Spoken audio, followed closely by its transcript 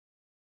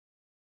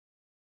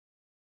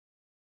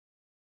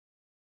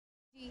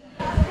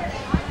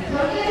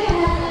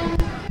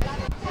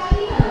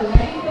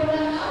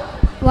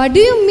What do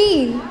you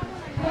mean?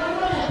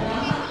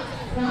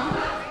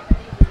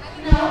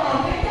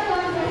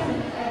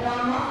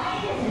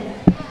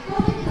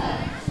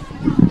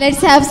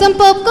 Let's have some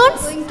popcorn.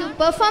 Going to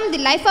perform the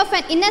life of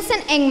an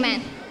innocent young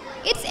man.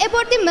 It's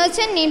about the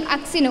merchant named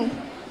Aksinu.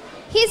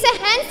 He's a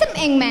handsome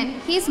young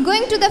man. He's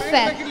going to the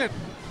fair.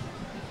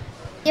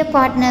 Dear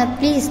partner,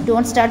 please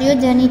don't start your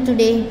journey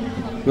today.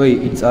 Why,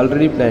 it's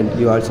already planned.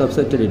 You also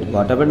accepted it.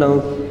 What happened now?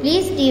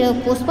 Please dear,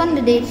 postpone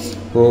the dates.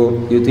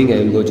 Oh, you think I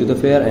will go to the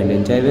fair and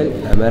enjoy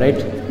well? Am I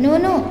right? No,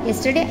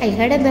 yesterday I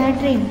had a bad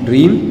dream.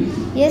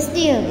 Dream? Yes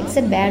dear, it's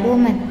a bad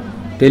omen.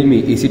 Tell me,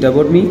 is it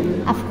about me?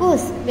 Of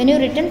course, when you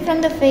returned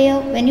from the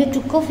fair, when you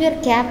took off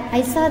your cap,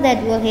 I saw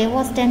that your hair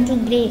was turned to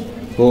grey.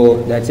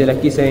 Oh, that's a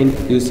lucky sign.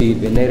 You see,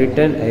 when I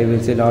return, I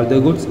will sell all the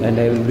goods and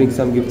I will bring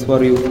some gifts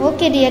for you.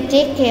 Okay dear,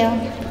 take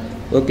care.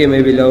 Okay,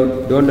 my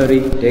beloved. Don't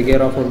worry. Take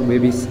care of our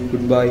babies.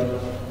 Goodbye.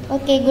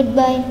 Okay,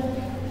 goodbye.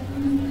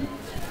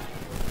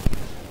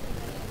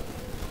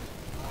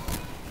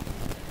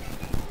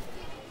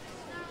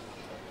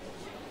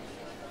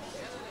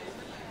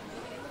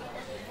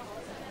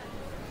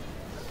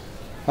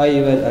 Hi,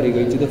 Ivan. Are you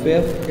going to the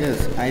fair?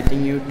 Yes, I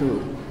think you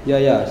too.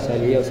 Yeah. Shall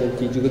we have some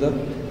tea together?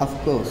 Of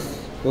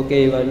course.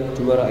 Okay, Ivan.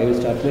 Tomorrow I will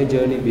start my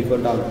journey before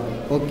dawn.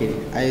 Okay,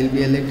 I will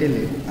be a little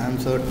late. I am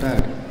so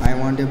tired. I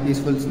want a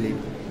peaceful sleep.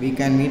 We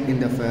can meet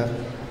in the fair.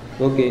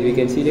 Okay, we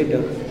can see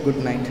later.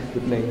 Good night.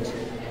 Good night.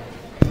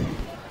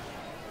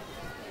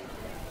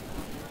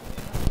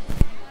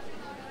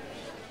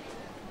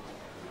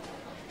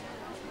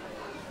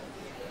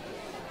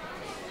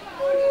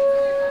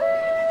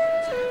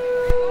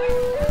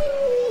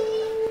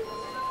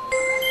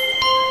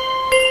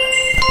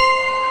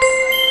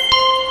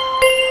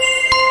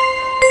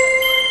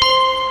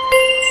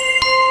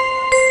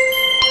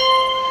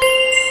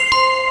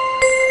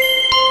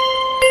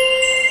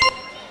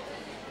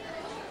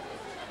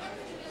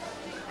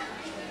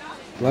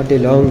 What a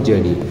long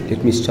journey.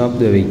 Let me stop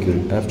the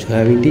vehicle. After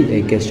having tea,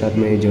 I can start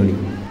my journey.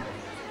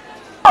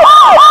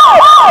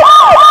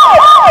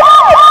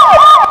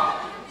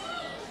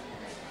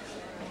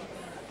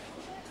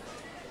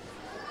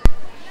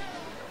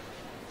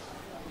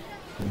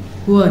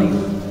 Who are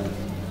you?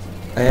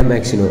 I am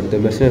Maxino, the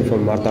merchant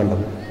from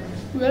Marthandam.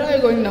 Where are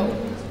you going now?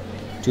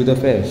 To the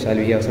fair. Shall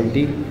we have some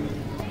tea?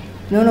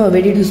 No.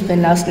 Where did you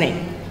spend last night?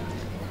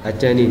 At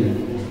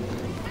St.Antony.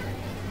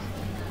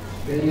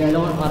 Were you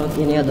alone or with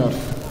any others?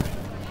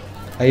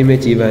 I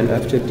met Ivan.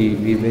 After tea,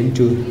 we went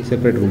to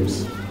separate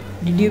rooms.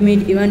 Did you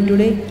meet Ivan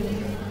today?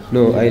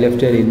 No, I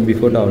left him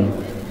before dawn.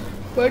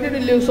 Why did you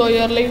leave so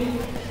early?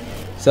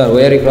 Sir,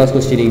 why are you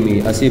cross-questioning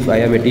me as if I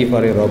am a thief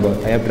or a robber?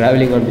 I am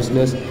traveling on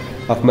business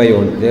of my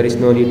own. There is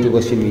no need to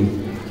question me.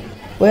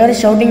 Why are you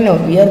shouting now?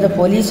 We are the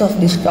police of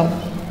this town.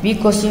 We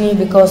question you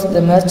because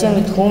the merchant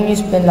with whom you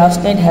spent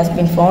last night has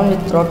been found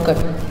with throat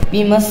cut.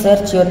 We must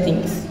search your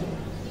things.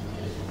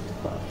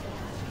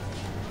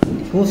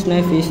 Whose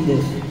knife is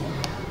this?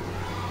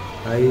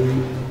 I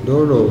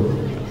don't know.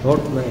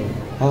 Not mine.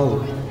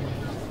 How?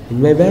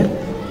 In my bed?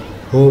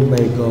 Oh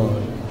my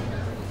God.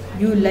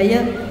 You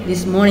liar.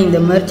 This morning the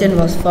merchant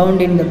was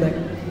found in the bed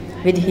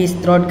with his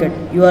throat cut.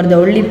 You are the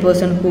only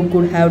person who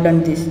could have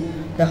done this.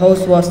 The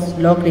house was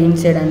locked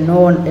inside and no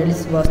one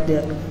else was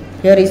there.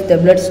 Here is the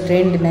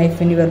blood-stained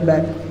knife in your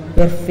bag.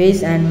 Your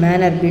face and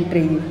manner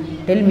betray you.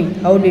 Tell me,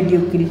 how did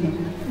you kill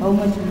him? How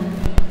much money?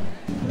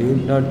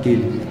 Did not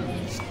kill.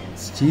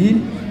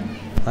 Steal?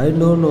 I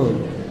don't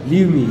know.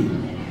 Leave me.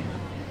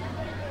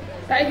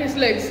 Tie his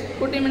legs,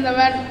 put him in the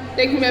van,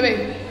 take him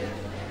away.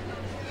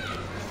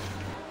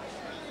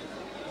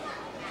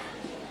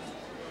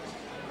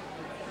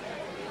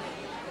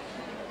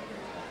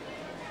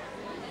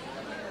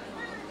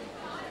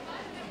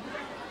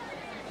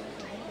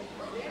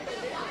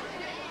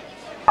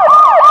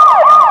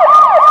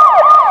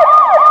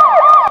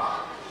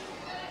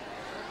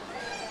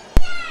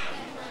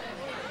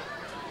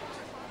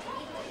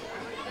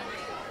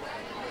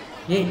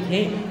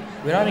 Hey,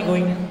 where are you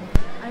going?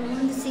 I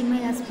want to see my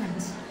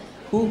husband.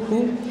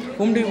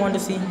 Whom do you want to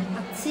see?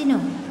 Aksino.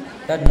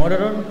 That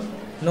murderer?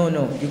 No,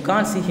 you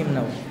can't see him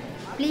now.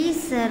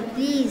 Please sir,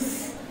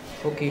 please.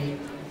 Okay,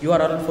 you are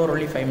allowed for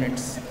only 5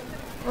 minutes.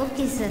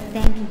 Okay sir,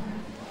 thank you.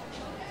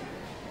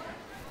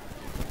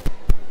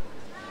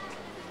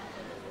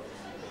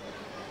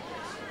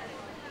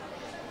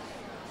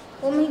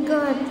 Oh my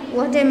God,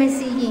 what am I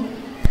seeing?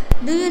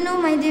 Do you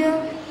know, my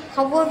dear,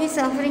 how are we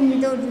suffering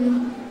without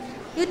you?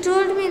 You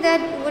told me that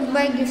you would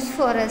buy gifts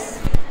for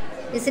us.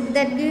 Is it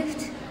that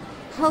gift?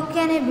 How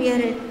can I bear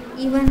it?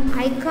 Even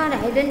I can't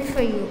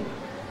identify you.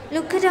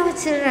 Look at our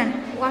children.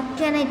 What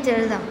can I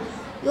tell them?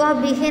 You are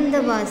behind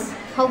the bars.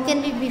 How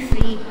can we be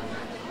free?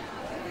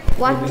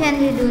 What can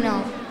we do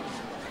now?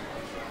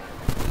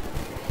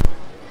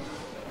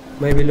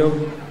 My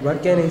beloved,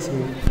 what can I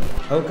say?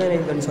 How can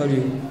I console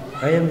you?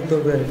 I am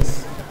without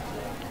words.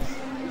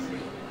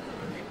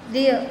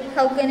 Dear,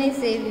 how can I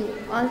save you?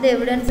 All the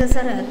evidences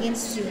are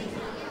against you.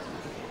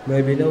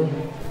 My beloved,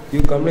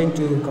 you complained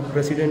to the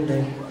president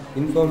and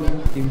informed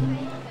him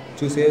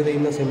to save the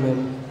innocent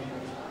man.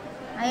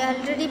 I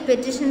already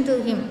petitioned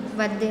to him,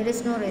 but there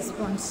is no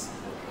response.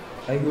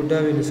 I would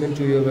have listened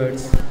to your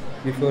words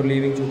before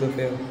leaving to the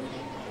fair.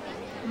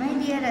 My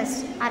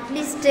dearest, at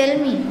least tell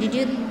me, did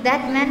you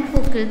that man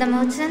who killed the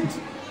merchant?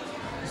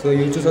 So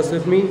you to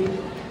suspect me?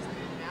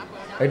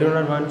 I do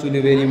not want to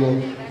live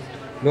anymore.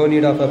 No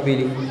need of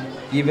appealing.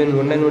 Even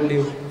one and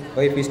only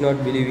wife is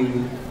not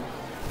believing me.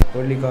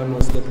 Only God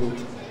knows the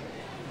truth.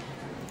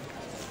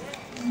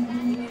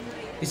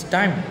 It's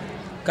time.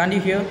 Can't you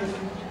hear?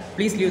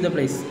 Please leave the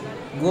place.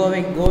 Go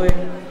away, go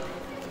away.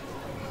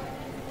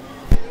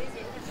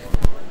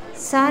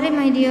 Sorry,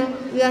 my dear,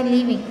 we are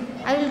leaving.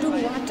 I will do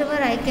whatever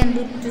I can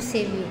do to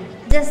save you.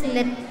 Just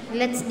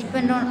let's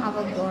depend on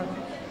our God.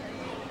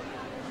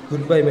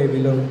 Goodbye, my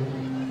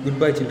beloved.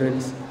 Goodbye,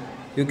 children.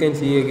 You can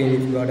see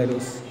again if God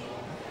allows.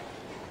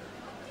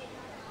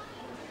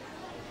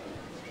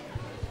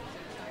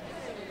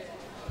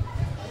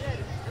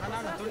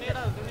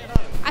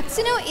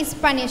 Aksinov is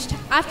punished.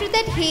 After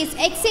that, he is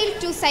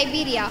exiled to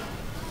Siberia.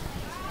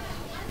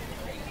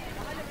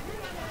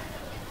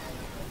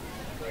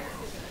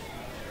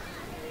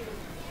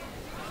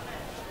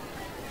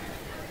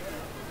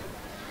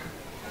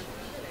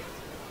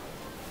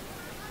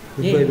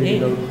 Goodbye, Hey,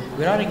 beloved.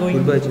 where are you going?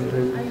 Goodbye,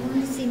 children. I want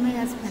to see my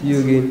husband. See you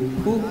again.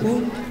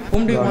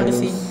 Whom do you want to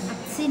see?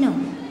 Aksino.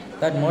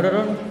 That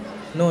murderer?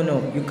 No,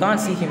 you can't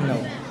see him now.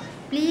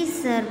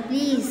 Please, sir,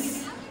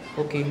 please.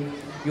 Okay,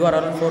 you are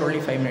alone for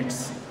only 5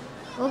 minutes.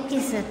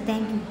 Okay, sir,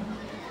 thank you.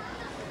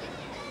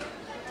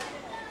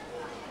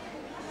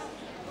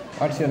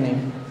 What's your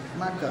name?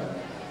 Maka.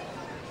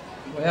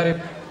 Why are you?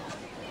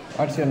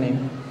 What's your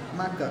name?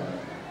 Maka.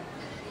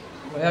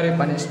 Why are you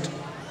punished?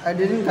 I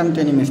didn't commit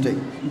any mistake.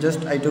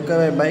 Just I took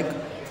away a bike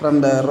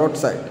from the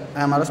roadside.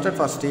 I am arrested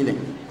for stealing.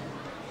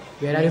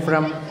 Where are you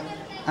from?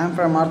 I am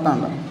from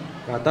Marthandam.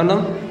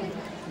 Rathanam?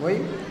 Why?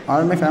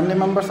 All my family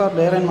members are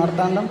there in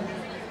Marthandam.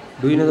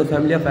 Do you know the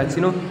family of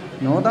Axino?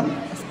 Know them?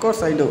 Of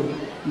course I do.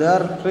 They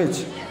are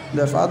rich.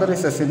 Their father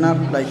is a sinner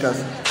like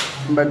us.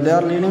 But they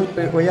are leading.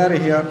 Why are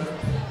you here?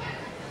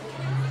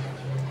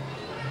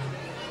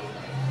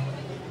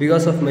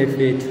 Because of my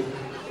faith.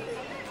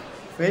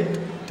 Wait,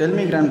 tell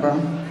me, Grandpa.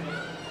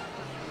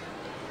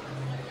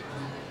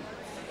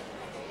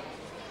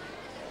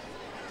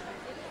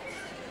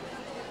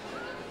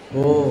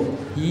 Oh,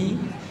 he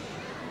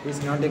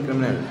is not a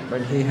criminal,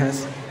 but he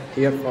has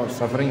here for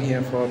suffering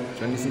here for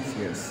 26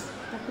 years.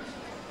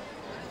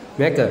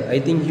 Maker, I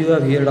think you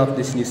have heard of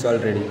this news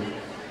already.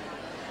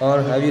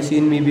 Or have you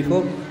seen me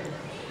before?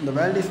 The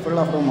world is full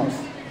of rumors.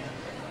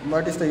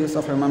 What is the use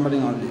of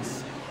remembering all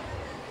this?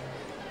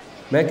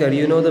 Maker,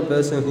 you know the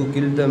person who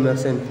killed the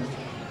merchant.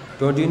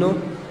 Don't you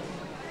know?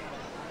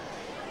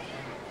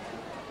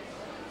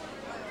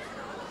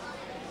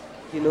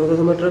 You know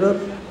the murderer?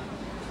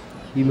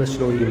 He must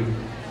know him.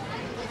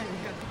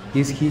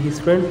 Is he his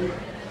friend?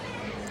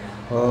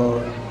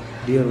 Oh,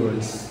 dear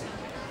ones.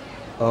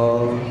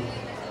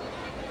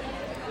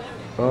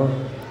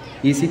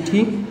 Is it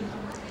he?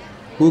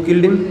 Who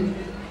killed him?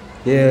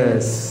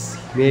 Yes,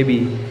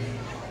 maybe.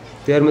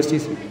 There must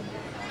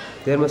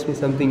be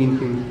something in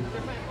him.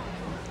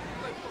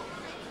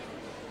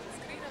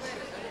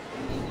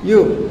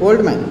 You,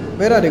 old man,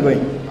 where are you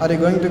going? Are you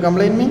going to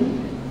complain me?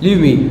 Leave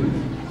me.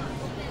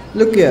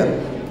 Look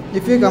here.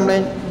 If you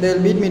complain, they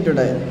will beat me to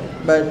death.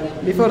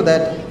 But before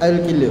that, I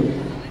will kill you.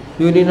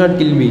 You need not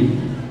kill me.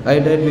 I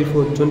died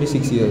before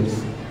 26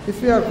 years.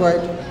 If you are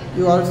quiet,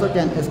 you also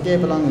can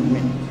escape along with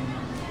me.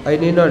 I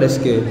need not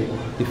escape.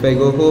 If I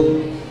go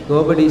home,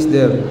 nobody is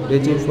there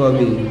waiting for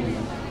me.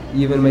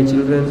 Even my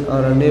children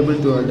are unable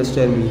to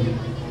understand me.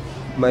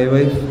 My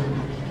wife,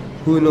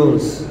 who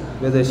knows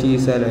whether she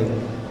is alive?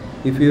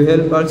 If you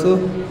help also,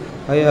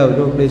 I have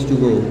no place to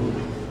go.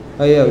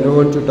 I have no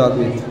one to talk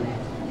with.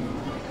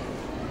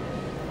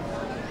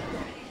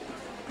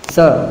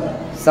 Sir,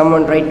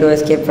 someone tried to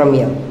escape from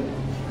here.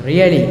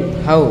 Really?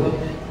 How?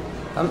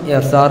 Come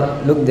here,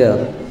 sir. Look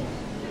there.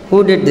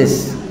 Who did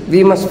this?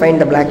 We must find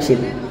the black sheep.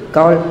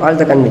 Call all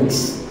the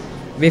convicts.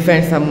 We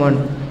find someone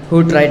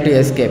who tried to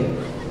escape.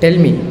 Tell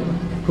me,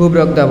 who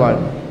broke the wall?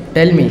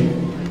 Tell me,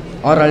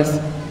 or else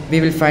we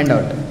will find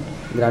out.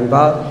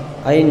 Grandpa,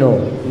 I know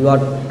you are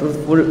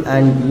truthful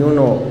and you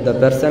know the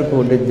person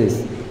who did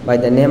this. By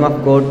the name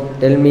of God,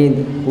 tell me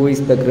who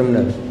is the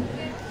criminal.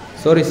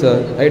 Sorry,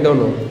 sir, I don't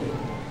know.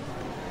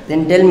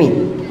 Then tell me,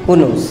 who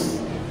knows?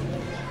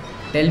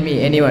 Tell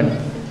me, anyone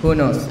who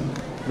knows.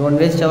 Don't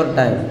waste our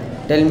time.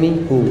 Tell me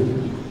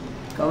who.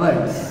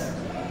 Cowards.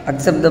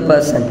 Accept the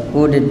person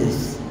who did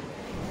this.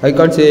 I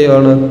can't say, Your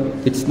Honor.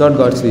 It's not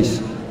God's wish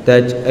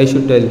that I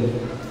should tell.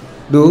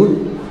 Do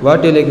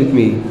what you like with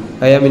me.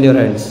 I am in your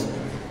hands.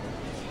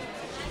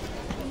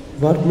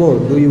 What more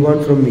do you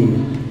want from me?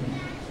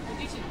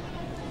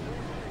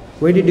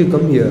 Why did you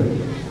come here?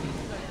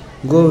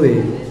 Go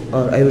away,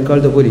 or I will call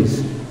the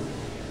police.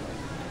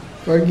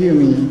 Forgive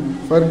me.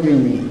 Forgive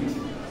me.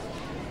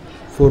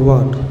 For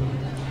what?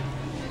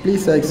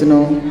 Please,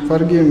 Axino,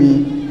 forgive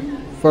me.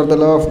 For the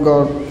love of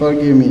God,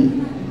 forgive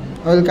me.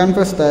 I will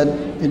confess that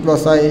it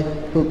was I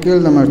who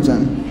killed the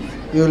merchant.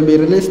 You will be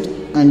released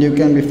and you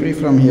can be free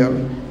from here.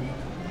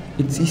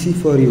 It's easy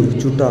for you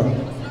to talk,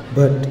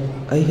 but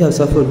I have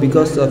suffered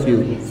because of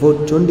you for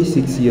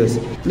 26 years.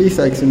 Please,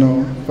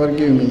 Axino,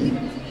 forgive me.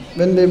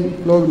 When they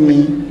flogged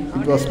me,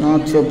 it was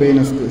not so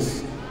painful as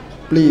this.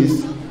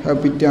 Please,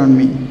 have pity on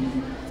me.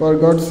 For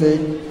God's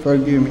sake,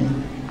 forgive me.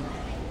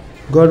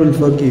 God will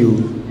forgive you.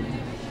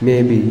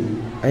 Maybe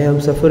I am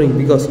suffering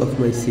because of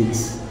my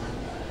sins.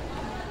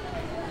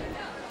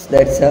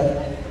 That's sir.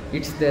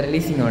 It's the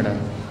releasing order.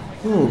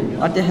 Oh,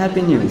 what a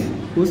happy news.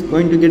 Who's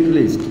going to get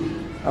released?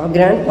 Our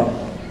grandpa.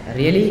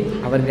 Really?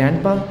 Our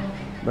grandpa?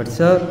 But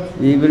sir,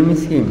 we will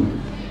miss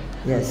him.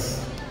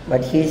 Yes,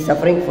 but he is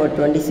suffering for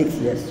 26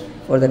 years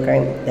for the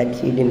crime that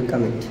he didn't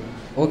commit.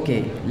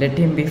 Okay, let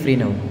him be free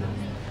now.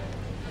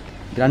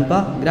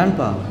 Grandpa.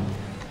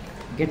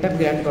 Get up,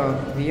 Grandpa.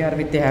 We are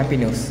with the happy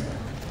news.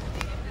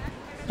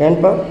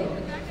 Grandpa?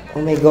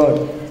 Oh my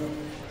God,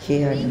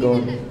 he had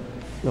gone.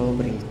 No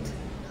breath.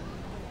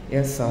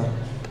 Yes, sir.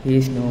 He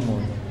is no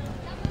more.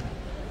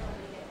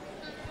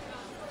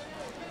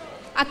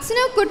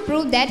 Axino could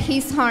prove that he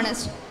is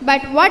honest.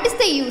 But what is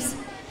the use?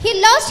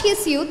 He lost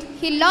his youth,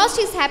 he lost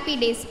his happy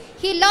days,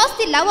 he lost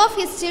the love of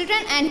his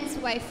children and his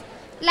wife.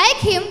 Like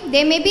him,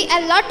 there may be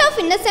a lot of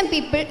innocent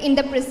people in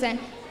the prison.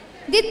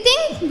 The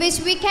thing which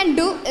we can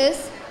do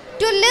is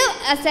to live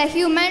as a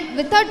human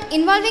without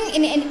involving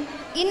in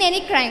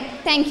any crime.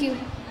 Thank you.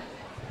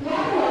 They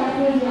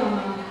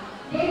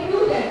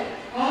prove that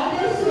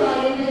others who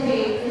are in the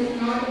jail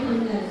is not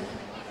criminals.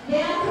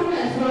 They are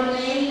criminals who are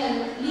leading a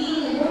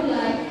good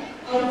life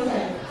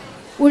outside.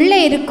 உள்ளே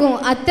இருக்கும்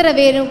அத்தனை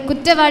பேரும்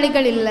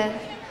குற்றவாளிகள் இல்லை.